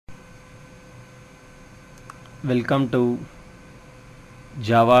Welcome to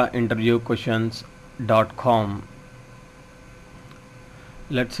javainterviewquestions.com.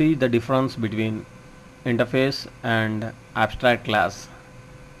 Let's see the difference between interface and abstract class.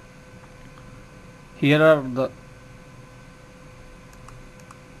 Here are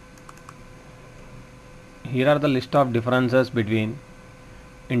the list of differences between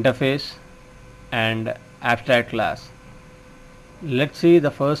interface and abstract class. Let's see the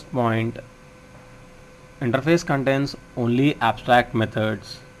first point. Interface contains only abstract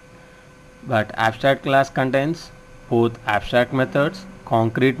methods, but abstract class contains both abstract methods,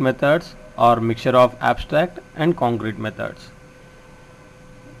 concrete methods, or mixture of abstract and concrete methods.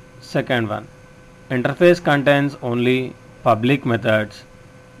 Second one, interface contains only public methods,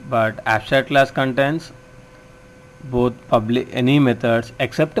 but abstract class contains both any methods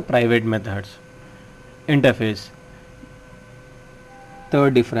except private methods. Interface.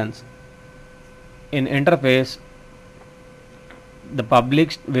 Third difference, in interface the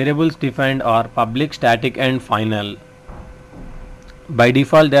public variables defined are public, static and final. By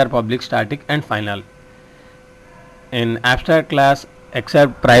default they are public, static and final. In abstract class,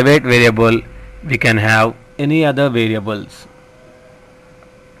 except private variable, we can have any other variables.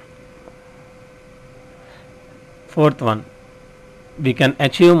 Fourth one, we can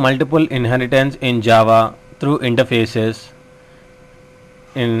achieve multiple inheritance in Java through interfaces.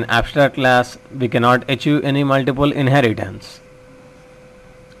 In abstract class, we cannot achieve any multiple inheritance.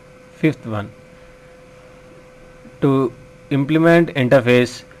 Fifth one, to implement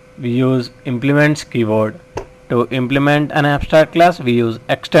interface, we use implements keyword. To implement an abstract class, we use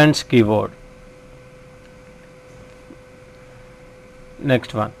extends keyword.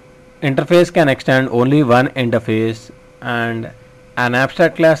 Next one, interface can extend only one interface, and an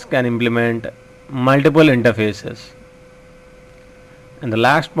abstract class can implement multiple interfaces. And the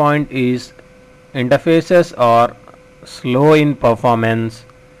last point is, interfaces are slow in performance,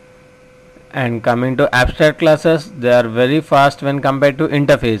 and coming to abstract classes, they are very fast when compared to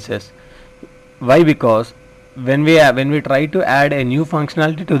interfaces. Why? Because when we try to add a new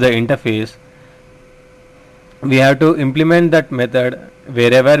functionality to the interface, we have to implement that method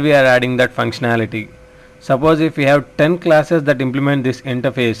wherever we are adding that functionality. Suppose if we have 10 classes that implement these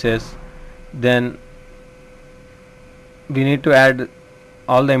interfaces, then we need to add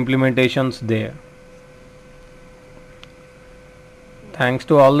all the implementations there. Thanks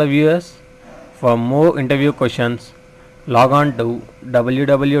to all the viewers. For more interview questions, log on to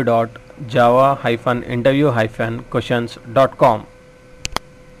www.java-interview-questions.com.